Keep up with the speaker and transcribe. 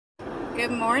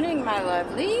Good morning, my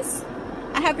lovelies.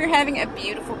 I hope you're having a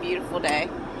beautiful, beautiful day.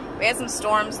 We had some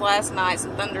storms last night,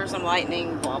 some thunder, some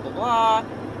lightning, blah, blah, blah.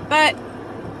 But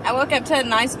I woke up to a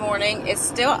nice morning. It's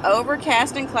still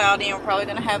overcast and cloudy, and we're probably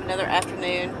going to have another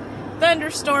afternoon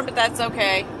thunderstorm, but that's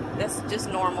okay. That's just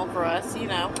normal for us, you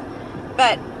know.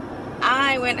 But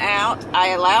I went out. I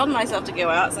allowed myself to go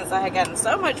out since I had gotten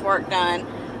so much work done.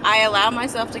 I allowed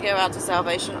myself to go out to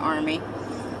Salvation Army.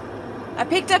 I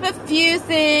picked up a few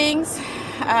things,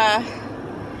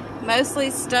 mostly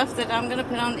stuff that I'm going to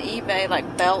put on eBay,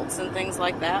 like belts and things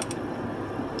like that.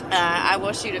 I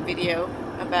will shoot a video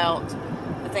about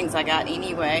the things I got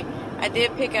anyway. I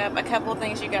did pick up a couple of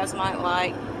things you guys might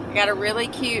like. I got a really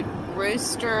cute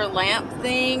rooster lamp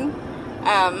thing.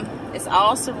 It's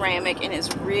all ceramic and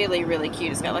it's really, really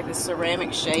cute. It's got like this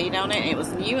ceramic shade on it, and it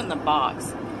was new in the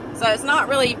box. So it's not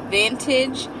really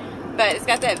vintage, but it's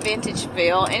got that vintage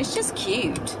feel, and it's just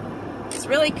cute. It's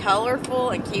really colorful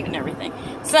and cute and everything.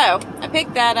 So I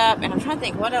picked that up, and I'm trying to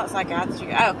think what else I got.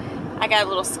 I got a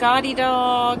little Scotty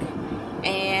dog,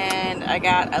 and I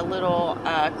got a little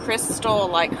crystal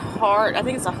like heart. I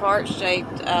think it's a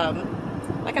heart-shaped,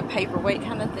 like a paperweight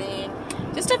kind of thing.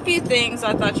 Just a few things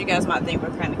I thought you guys might think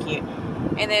were kind of cute.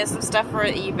 And then some stuff for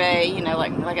eBay, you know,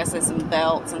 like I said, some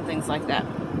belts and things like that.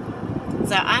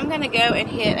 So I'm going to go and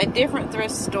hit a different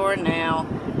thrift store now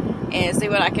and see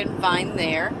what I can find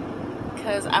there,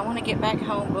 because I want to get back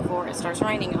home before it starts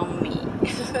raining on me.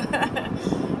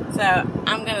 So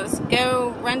I'm going to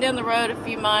go run down the road a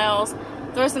few miles,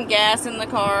 throw some gas in the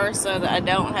car so that I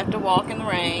don't have to walk in the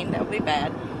rain. That would be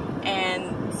bad.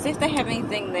 And see if they have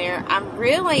anything there. I'm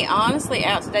really honestly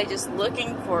out today just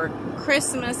looking for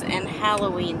Christmas and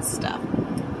Halloween stuff.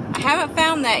 I haven't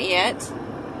found that yet,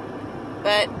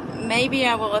 but maybe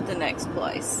I will at the next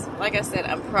place. Like I said,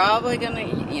 I'm probably going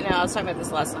to, you know, I was talking about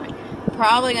this last night,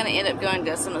 probably going to end up going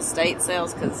to some estate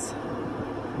sales, because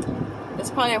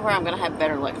that's probably where I'm going to have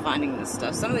better luck finding this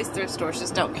stuff. Some of these thrift stores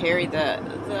just don't carry the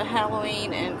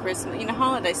Halloween and Christmas, you know,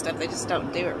 holiday stuff. They just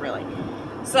don't do it really.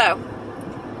 So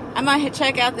I might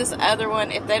check out this other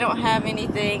one. If they don't have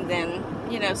anything, then,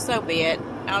 you know, so be it.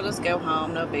 I'll just go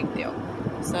home. No big deal.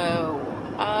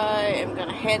 So I am going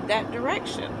to head that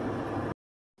direction.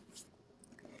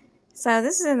 So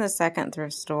this is in the second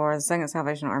thrift store, the second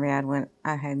Salvation Army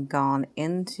I had gone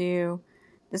into.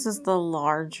 This is the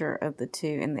larger of the two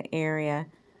in the area.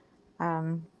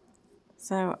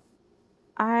 So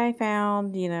I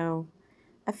found, you know,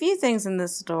 a few things in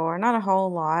this store. Not a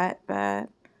whole lot, but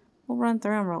we'll run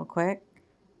through them real quick.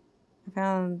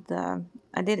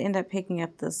 I did end up picking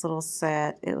up this little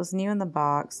set. It was new in the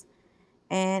box,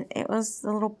 and it was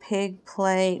a little pig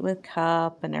plate with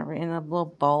cup and everything in a little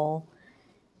bowl.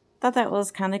 Thought that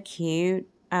was kind of cute.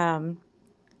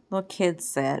 Little kids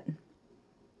set.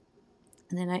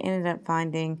 And then I ended up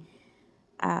finding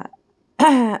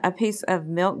a piece of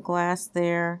milk glass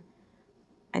there.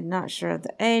 I'm not sure of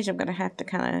the age. I'm going to have to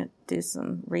kind of do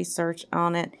some research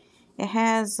on it. It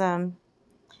has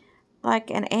like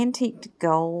an antique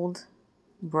gold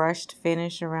brushed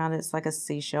finish around it. It's like a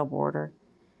seashell border.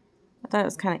 I thought it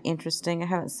was kind of interesting. I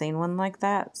haven't seen one like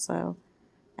that, so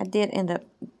I did end up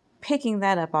picking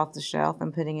that up off the shelf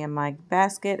and putting it in my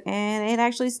basket, and it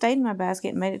actually stayed in my basket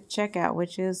and made it to checkout,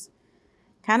 which is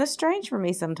kind of strange for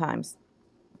me sometimes.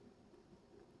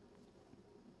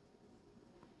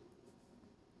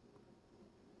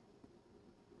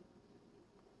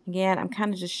 Again, I'm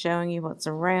kind of just showing you what's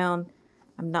around.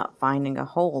 I'm not finding a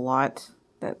whole lot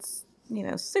that's, you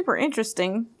know, super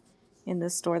interesting in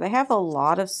this store. They have a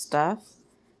lot of stuff,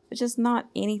 but just not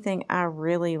anything I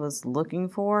really was looking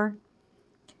for.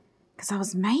 Because I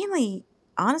was mainly,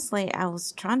 honestly, I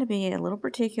was trying to be a little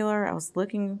particular. I was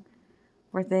looking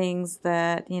for things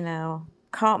that, you know,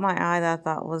 caught my eye that I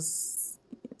thought was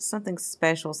something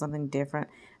special, something different.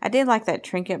 I did like that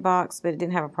trinket box, but it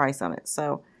didn't have a price on it,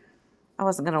 so I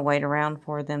wasn't going to wait around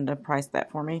for them to price that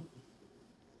for me.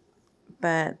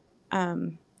 But, like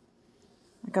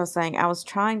I was saying, I was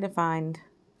trying to find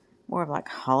more of like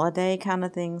holiday kind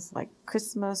of things, like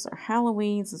Christmas or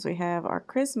Halloween, since we have our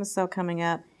Christmas sale coming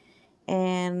up.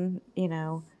 And, you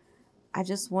know, I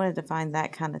just wanted to find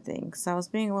that kind of thing. So I was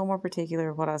being a little more particular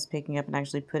of what I was picking up and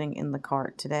actually putting in the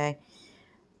cart today.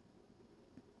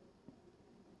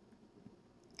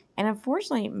 And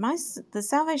unfortunately, the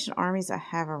Salvation Armies I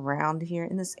have around here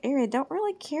in this area don't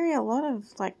really carry a lot of,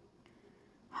 like,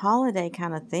 holiday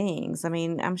kind of things. I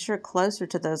mean, I'm sure closer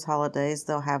to those holidays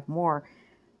they'll have more.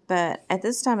 But at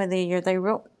this time of the year,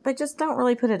 they just don't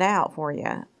really put it out for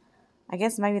you. I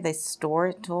guess maybe they store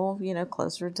it till, you know,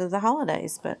 closer to the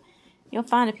holidays, but you'll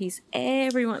find a piece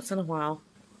every once in a while.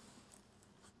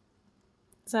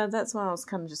 So that's why I was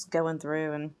kind of just going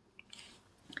through and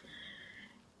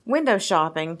window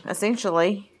shopping,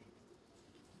 essentially.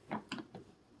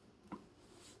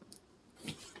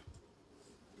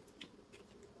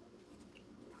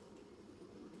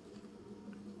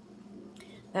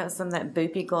 That was some of that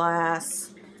Boopy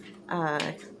glass,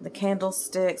 the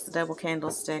candlesticks, the double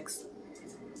candlesticks.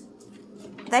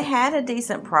 They had a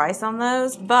decent price on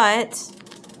those, but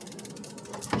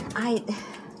I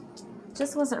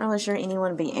just wasn't really sure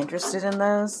anyone would be interested in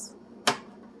those.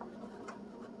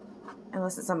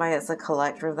 Unless it's somebody that's a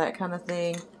collector of that kind of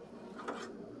thing.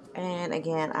 And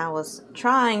again, I was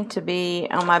trying to be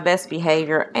on my best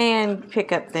behavior and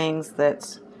pick up things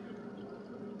that,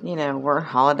 you know, were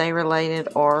holiday related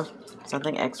or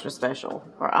something extra special,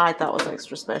 or I thought was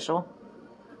extra special.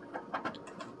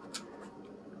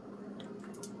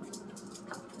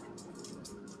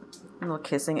 A little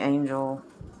kissing angel,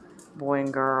 boy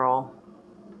and girl.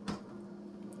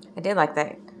 I did like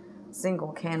that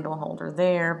single candle holder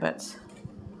there, but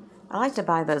I like to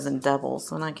buy those in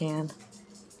doubles when I can.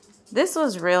 This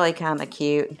was really kind of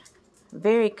cute.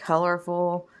 Very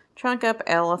colorful. Trunk up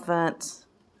elephant.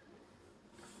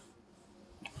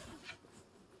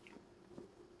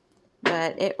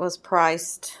 But it was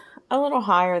priced a little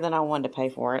higher than I wanted to pay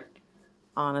for it,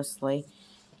 honestly.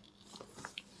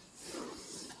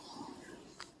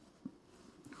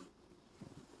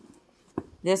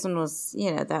 This one was,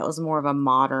 you know, that was more of a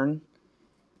modern,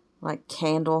 like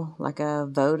candle, like a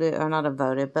votive, or not a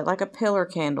votive, but like a pillar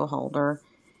candle holder.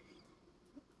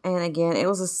 And again, it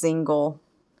was a single.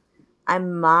 I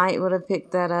might would have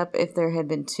picked that up if there had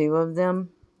been two of them.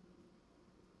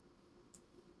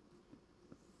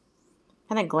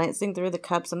 Kind of glancing through the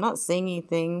cups. I'm not seeing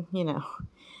anything, you know,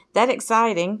 that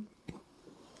exciting.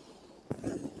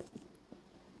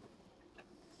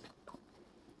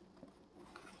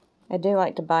 I do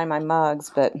like to buy my mugs,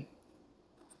 but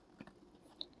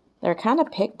they're kind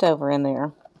of picked over in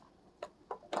there.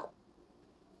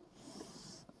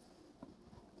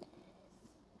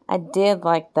 I did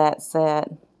like that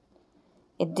set.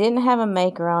 It didn't have a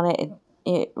maker on it.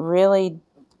 It really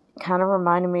kind of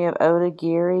reminded me of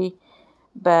Otagiri,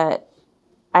 but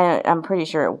I'm pretty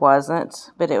sure it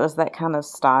wasn't. But it was that kind of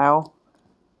style.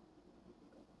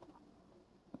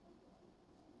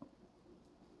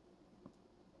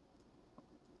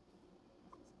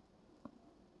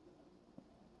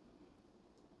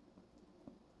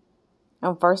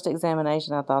 On first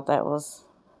examination, I thought that was,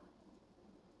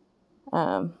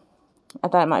 I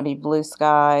thought it might be blue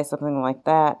sky, something like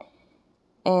that.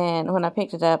 And when I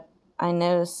picked it up, I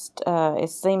noticed it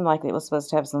seemed like it was supposed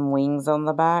to have some wings on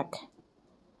the back.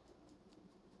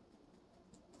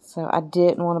 So I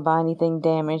didn't want to buy anything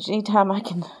damaged. Anytime I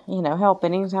can, you know, help it,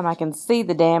 anytime I can see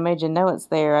the damage and know it's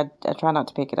there, I try not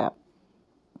to pick it up.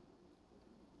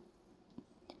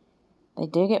 They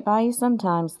do get by you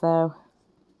sometimes, though.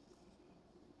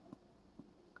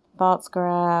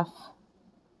 Falstaff.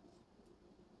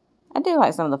 I do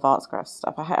like some of the Falstaff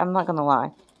stuff. I'm not going to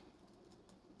lie.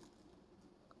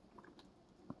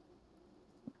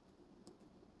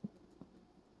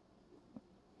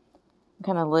 I'm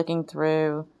kind of looking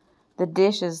through the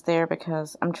dishes there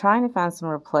because I'm trying to find some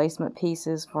replacement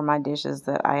pieces for my dishes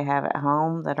that I have at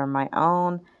home that are my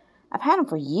own. I've had them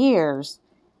for years,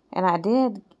 and I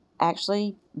did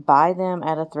actually buy them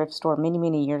at a thrift store many,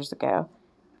 many years ago.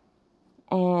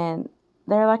 And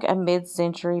they're like a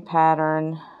mid-century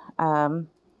pattern,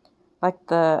 like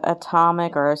the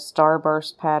atomic or a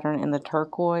starburst pattern in the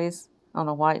turquoise on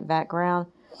a white background.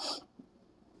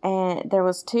 And there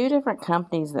was two different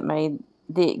companies that made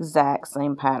the exact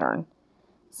same pattern.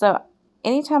 So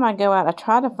anytime I go out, I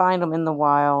try to find them in the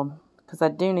wild because I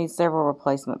do need several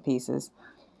replacement pieces.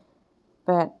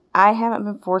 But I haven't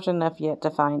been fortunate enough yet to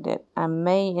find it. I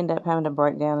may end up having to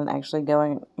break down and actually go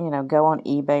on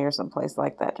eBay or someplace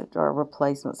like that, or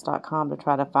replacements.com, to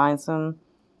try to find some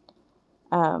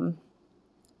of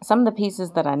the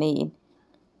pieces that I need.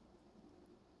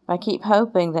 I keep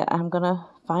hoping that I'm going to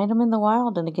find them in the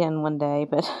wild and again one day,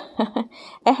 but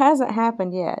it hasn't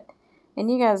happened yet.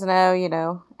 And you guys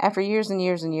know, after years and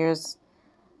years and years,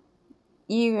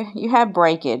 you have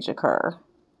breakage occur.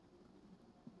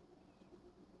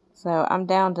 So I'm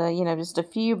down to, just a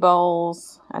few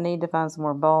bowls. I need to find some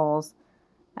more bowls.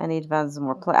 I need to find some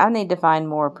more I need to find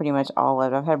more, pretty much all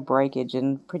of it. I've had breakage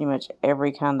in pretty much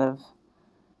every kind of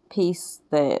piece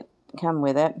that come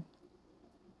with it.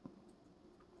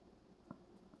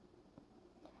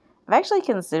 I've actually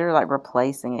considered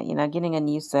replacing it, getting a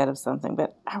new set of something,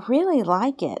 but I really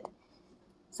like it.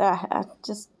 So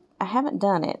I haven't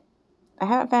done it. I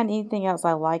haven't found anything else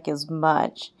I like as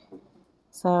much.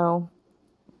 So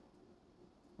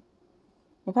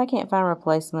If I can't find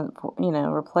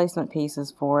replacement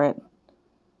pieces for it,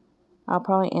 I'll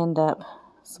probably end up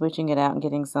switching it out and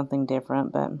getting something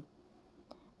different, but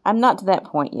I'm not to that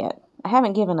point yet. I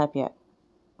haven't given up yet.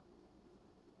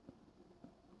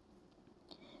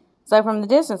 So from the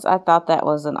distance, I thought that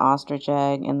was an ostrich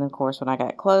egg, and of course when I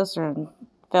got closer and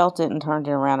felt it and turned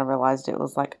it around, I realized it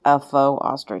was like a faux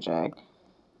ostrich egg.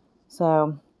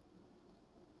 So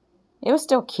it was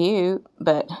still cute,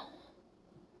 but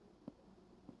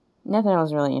nothing I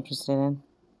was really interested in.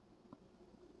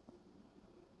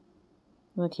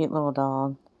 Really cute little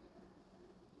dog.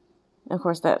 And of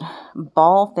course, that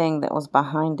ball thing that was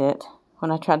behind it,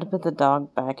 when I tried to put the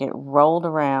dog back, it rolled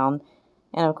around.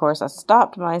 And of course, I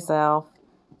stopped myself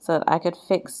so that I could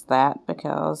fix that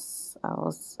because I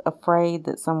was afraid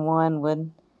that someone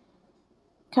would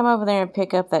come over there and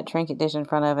pick up that trinket dish in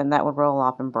front of it and that would roll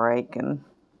off and break. And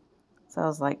so I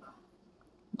was like,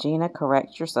 Gina,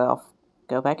 correct yourself.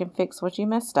 Go back and fix what you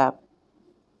messed up.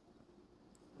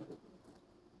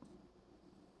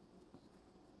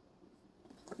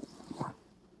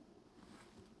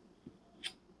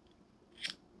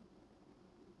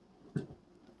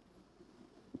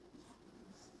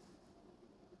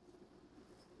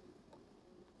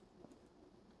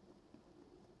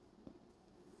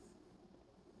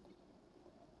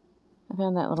 I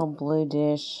found that little blue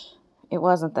dish. It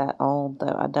wasn't that old,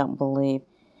 though, I don't believe.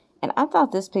 And I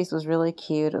thought this piece was really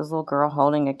cute. It was a little girl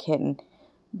holding a kitten.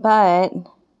 But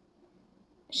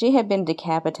she had been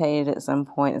decapitated at some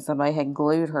point, and somebody had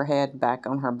glued her head back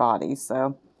on her body.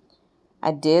 So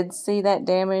I did see that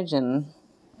damage and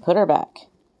put her back.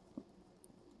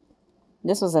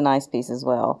 This was a nice piece as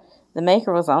well. The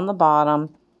maker was on the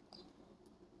bottom.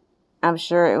 I'm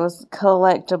sure it was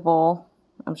collectible.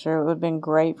 I'm sure it would have been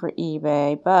great for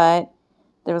eBay, but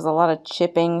there was a lot of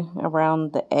chipping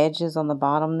around the edges on the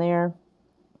bottom there,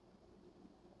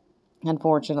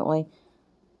 unfortunately.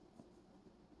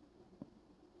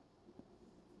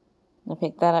 I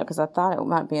picked that up because I thought it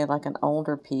might be like an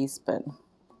older piece, but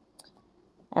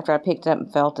after I picked it up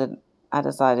and felt it, I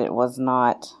decided it was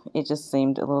not. It just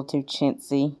seemed a little too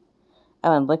chintzy.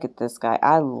 Oh, and look at this guy.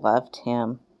 I loved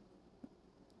him.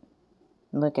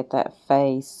 Look at that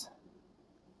face.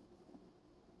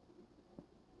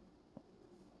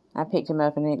 I picked him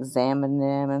up and examined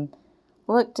him and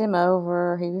looked him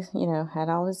over. He was, had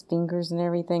all his fingers and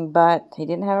everything, but he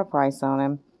didn't have a price on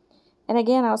him. And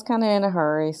again, I was kind of in a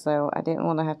hurry, so I didn't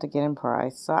want to have to get him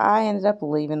priced. So I ended up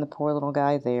leaving the poor little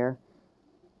guy there.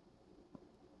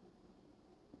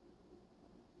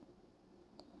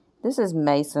 This is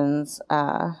Mason's,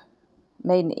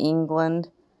 made in England.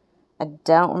 I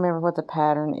don't remember what the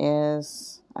pattern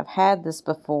is. I've had this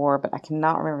before, but I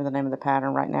cannot remember the name of the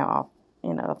pattern right now off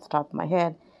the top of my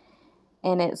head.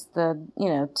 And it's the,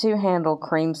 two-handle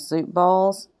cream soup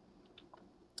balls.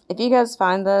 If you guys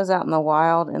find those out in the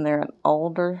wild and they're an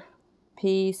older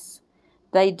piece,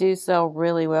 they do sell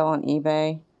really well on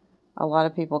eBay. A lot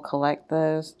of people collect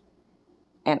those.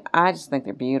 And I just think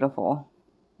they're beautiful.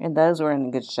 And those were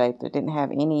in good shape. They didn't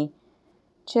have any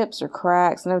chips or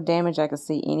cracks, no damage I could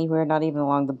see anywhere, not even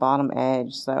along the bottom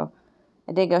edge. So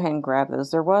I did go ahead and grab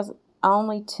those. There was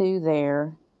only 2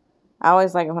 there. I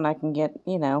always like it when I can get,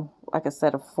 like a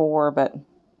set of 4, but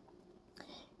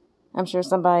I'm sure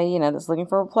somebody, that's looking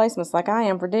for replacements like I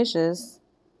am for dishes,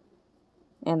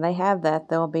 and they have that,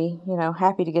 they'll be,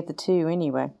 happy to get the 2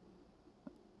 anyway.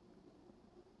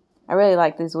 I really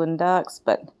like these wooden ducks,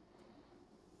 but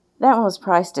that one was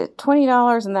priced at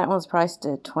 $20 and that one was priced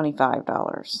at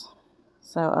 $25.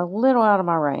 So a little out of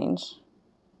my range.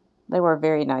 They were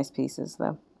very nice pieces,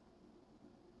 though.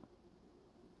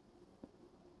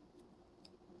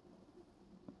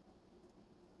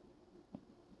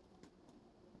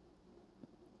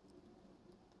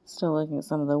 Still looking at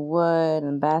some of the wood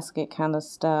and basket kind of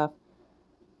stuff.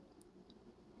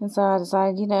 And so I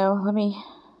decided, let me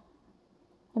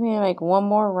make one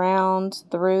more round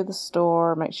through the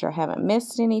store, make sure I haven't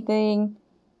missed anything.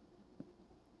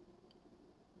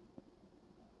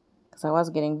 Because I was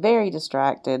getting very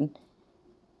distracted.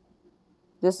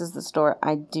 This is the store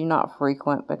I do not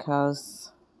frequent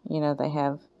because, they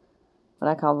have what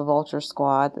I call the vulture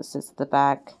squad that sits at the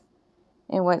back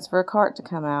and waits for a cart to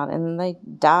come out. And then they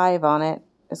dive on it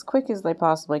as quick as they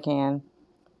possibly can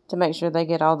to make sure they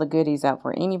get all the goodies out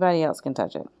before anybody else can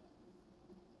touch it.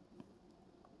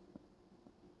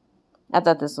 I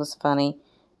thought this was funny.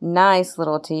 Nice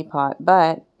little teapot,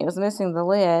 but it was missing the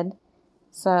lid.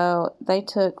 So they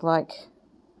took like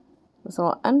this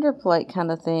little underplate kind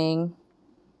of thing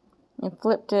and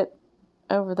flipped it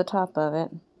over the top of it.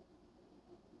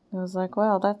 I was like,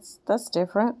 well, that's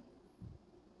different.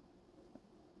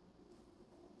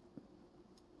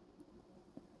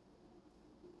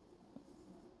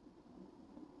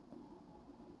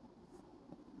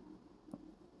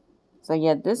 So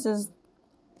yeah, this is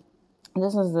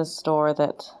the store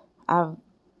that I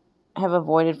have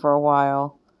avoided for a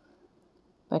while,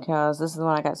 because this is the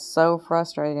one I got so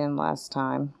frustrated in last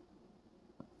time.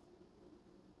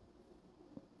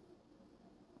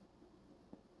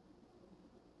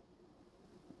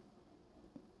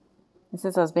 And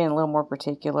since I was being a little more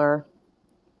particular,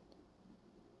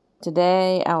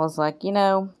 today I was like, you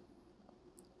know,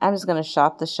 I'm just going to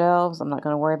shop the shelves. I'm not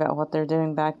going to worry about what they're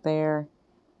doing back there.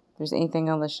 If there's anything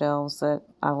on the shelves that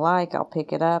I like, I'll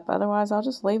pick it up. Otherwise, I'll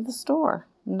just leave the store.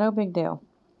 No big deal.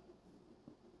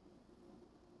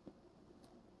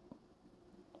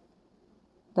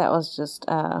 That was just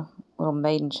a little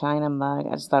made in China mug.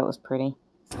 I just thought it was pretty.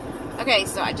 Okay,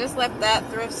 so I just left that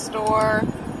thrift store.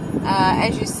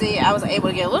 As you see, I was able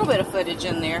to get a little bit of footage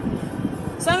in there.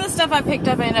 Some of the stuff I picked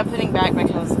up I ended up putting back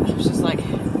because I was just like,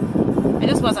 I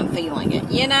just wasn't feeling it.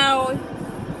 You know,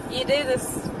 you do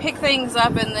this, pick things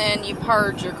up and then you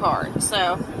purge your cart.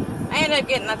 So I ended up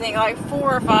getting, I think, like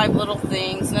 4 or 5 little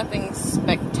things, nothing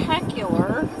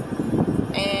spectacular.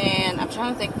 And I'm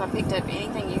trying to think if I picked up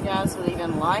anything you guys would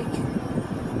even like.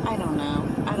 I don't know.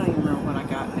 I don't even remember what I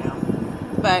got now.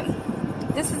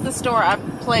 But this is the store I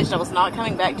pledged I was not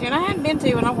coming back to, and I hadn't been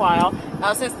to in a while,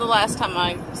 since the last time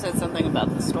I said something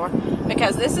about the store,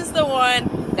 because this is the one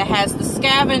that has the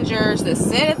scavengers that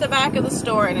sit at the back of the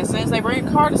store, and as soon as they bring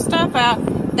a cart of stuff out,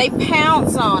 they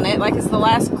pounce on it like it's the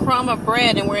last crumb of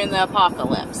bread and we're in the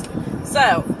apocalypse.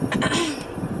 So,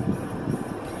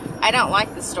 I don't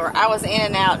like this store. I was in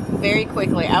and out very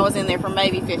quickly. I was in there for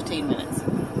maybe 15 minutes,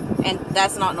 and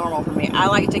that's not normal for me. I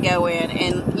like to go in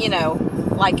and, you know,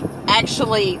 like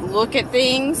actually look at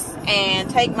things and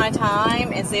take my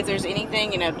time and see if there's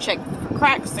anything, you know, check for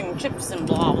cracks and chips and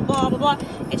blah, blah, blah, blah, blah,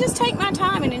 and just take my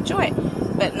time and enjoy it.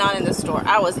 But not in the store.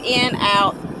 I was in,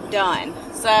 out, done.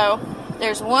 So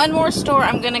there's one more store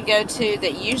I'm going to go to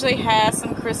that usually has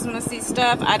some Christmassy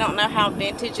stuff. I don't know how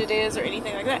vintage it is or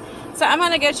anything like that. So I'm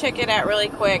going to go check it out really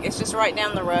quick. It's just right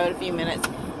down the road, a few minutes.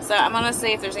 So I'm going to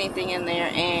see if there's anything in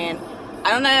there, and I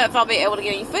don't know if I'll be able to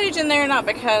get any footage in there or not,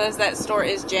 because that store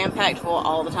is jam-packed full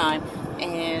all the time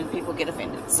and people get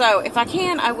offended. So if I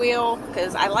can, I will,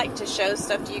 because I like to show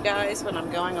stuff to you guys when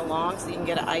I'm going along so you can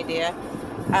get an idea.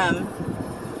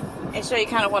 And show you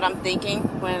kind of what I'm thinking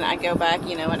when I go back,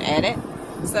 you know, and edit.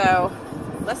 So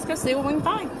let's go see what we can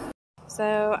find.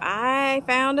 So I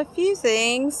found a few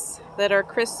things that are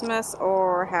Christmas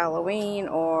or Halloween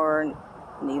or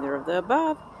neither of the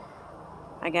above.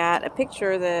 I got a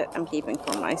picture that I'm keeping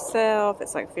for myself.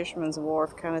 It's like Fisherman's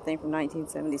Wharf kind of thing from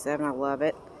 1977. I love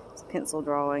it. It's a pencil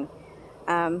drawing.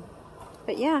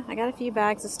 But yeah, I got a few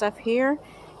bags of stuff here.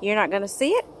 You're not going to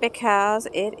see it because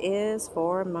it is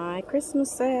for my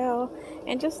Christmas sale.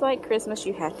 And just like Christmas,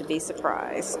 you have to be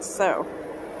surprised. So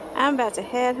I'm about to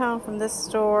head home from this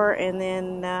store and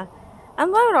then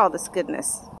unload all this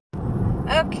goodness.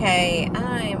 Okay,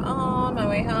 I'm on my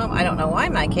way home. I don't know why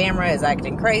my camera is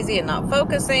acting crazy and not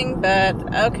focusing, but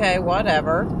okay,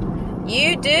 whatever.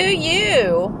 You do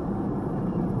you.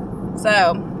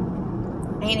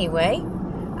 So, anyway,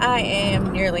 I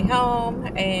am nearly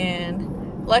home,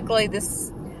 and luckily this,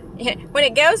 when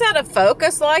it goes out of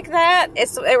focus like that,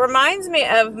 it reminds me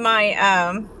of my,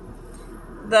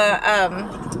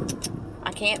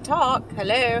 I can't talk,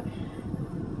 hello.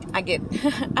 I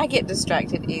get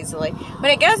distracted easily. When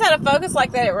it goes out of focus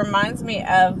like that, it reminds me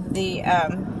of the,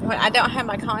 when I don't have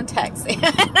my contacts in.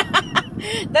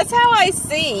 That's how I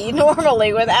see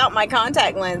normally without my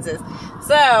contact lenses.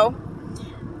 So,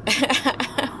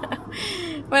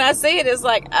 when I see it, it's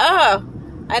like, oh,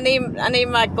 I need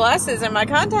my glasses and my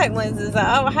contact lenses.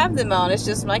 I don't have them on. It's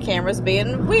just my camera's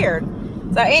being weird.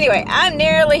 So anyway, I'm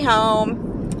nearly home.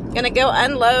 Gonna go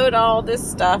unload all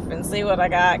this stuff and see what I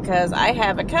got, because I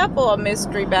have a couple of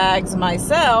mystery bags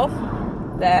myself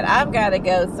that I've got to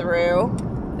go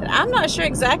through that I'm not sure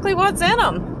exactly what's in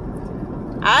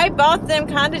them. I bought them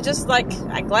kind of just like,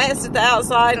 I glanced at the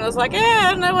outside and was like,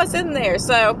 I don't know what's in there.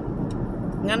 So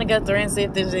I'm gonna go through and see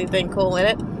if there's anything cool in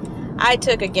it. I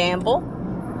took a gamble,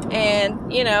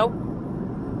 and you know,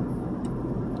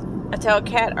 I told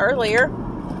Kat earlier,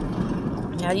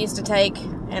 I used to take,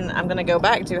 and I'm going to go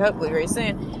back to hopefully very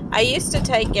soon, I used to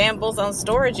take gambles on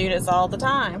storage units all the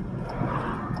time.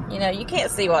 You know, you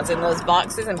can't see what's in those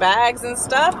boxes and bags and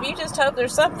stuff. You just hope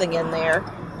there's something in there.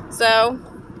 So,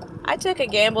 I took a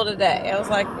gamble today. I was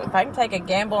like, if I can take a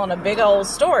gamble on a big old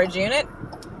storage unit,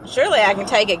 surely I can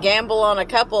take a gamble on a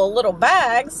couple of little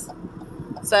bags.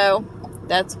 So,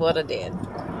 that's what I did.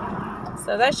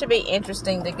 So, that should be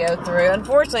interesting to go through.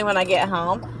 Unfortunately, when I get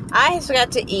home, I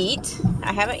forgot to eat.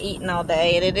 I haven't eaten all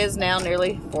day, and it is now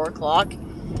nearly 4 o'clock.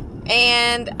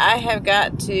 And I have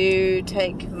got to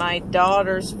take my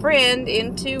daughter's friend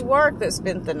into work that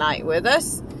spent the night with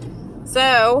us.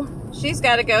 So she's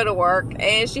got to go to work,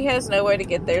 and she has no way to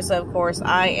get there. So, of course,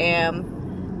 I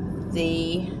am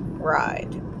the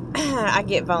ride. I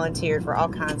get volunteered for all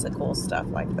kinds of cool stuff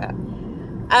like that.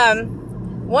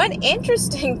 One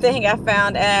interesting thing I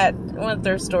found at one of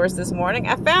their stores this morning,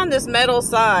 I found this metal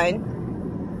sign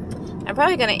I'm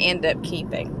probably going to end up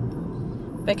keeping,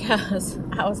 because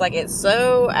I was like, it's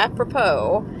so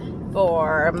apropos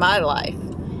for my life.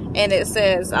 And it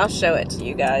says, I'll show it to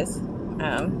you guys.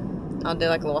 I'll do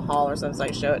like a little haul or something, so I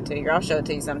can show it to you. Or I'll show it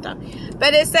to you sometime.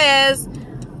 But it says,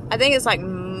 I think it's like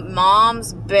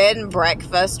Mom's Bed and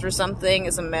Breakfast or something.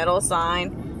 It's a metal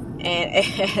sign. And it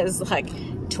has like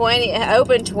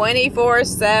open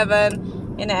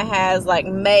 24/7. And it has like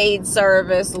maid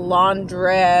service,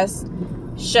 laundress,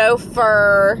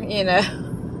 chauffeur, you know,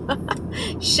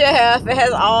 chef. It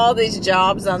has all these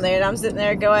jobs on there, and I'm sitting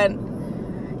there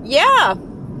going, yeah,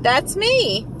 that's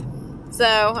me. So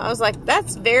I was like,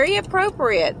 that's very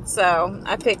appropriate. So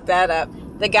I picked that up.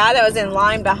 The guy that was in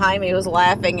line behind me was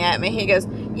laughing at me. He goes,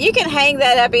 you can hang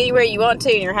that up anywhere you want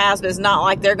to in your house, but it's not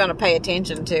like they're going to pay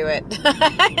attention to it.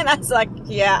 And I was like,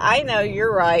 yeah, I know,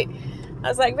 you're right. I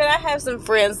was like, but I have some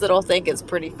friends that'll think it's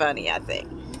pretty funny, I think.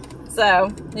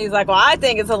 So he's like, well, I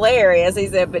think it's hilarious. He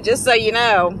said, but just so you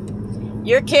know,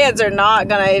 your kids are not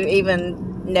going to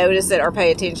even notice it or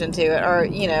pay attention to it, or,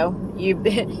 you know, you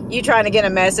trying to get a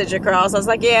message across. I was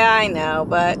like, yeah, I know,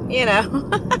 but, you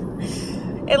know,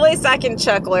 at least I can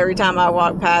chuckle every time I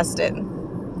walk past it.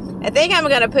 I think I'm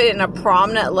going to put it in a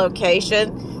prominent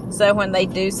location, so when they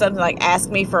do something like ask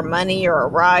me for money or a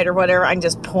ride or whatever, I can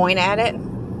just point at it.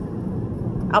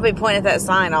 I'll be pointing at that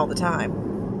sign all the time.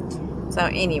 So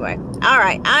anyway, all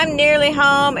right, I'm nearly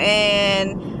home,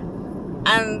 and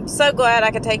I'm so glad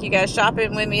I could take you guys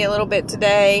shopping with me a little bit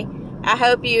today. I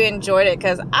hope you enjoyed it,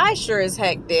 because I sure as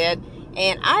heck did.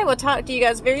 And I will talk to you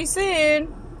guys very soon.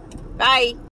 Bye.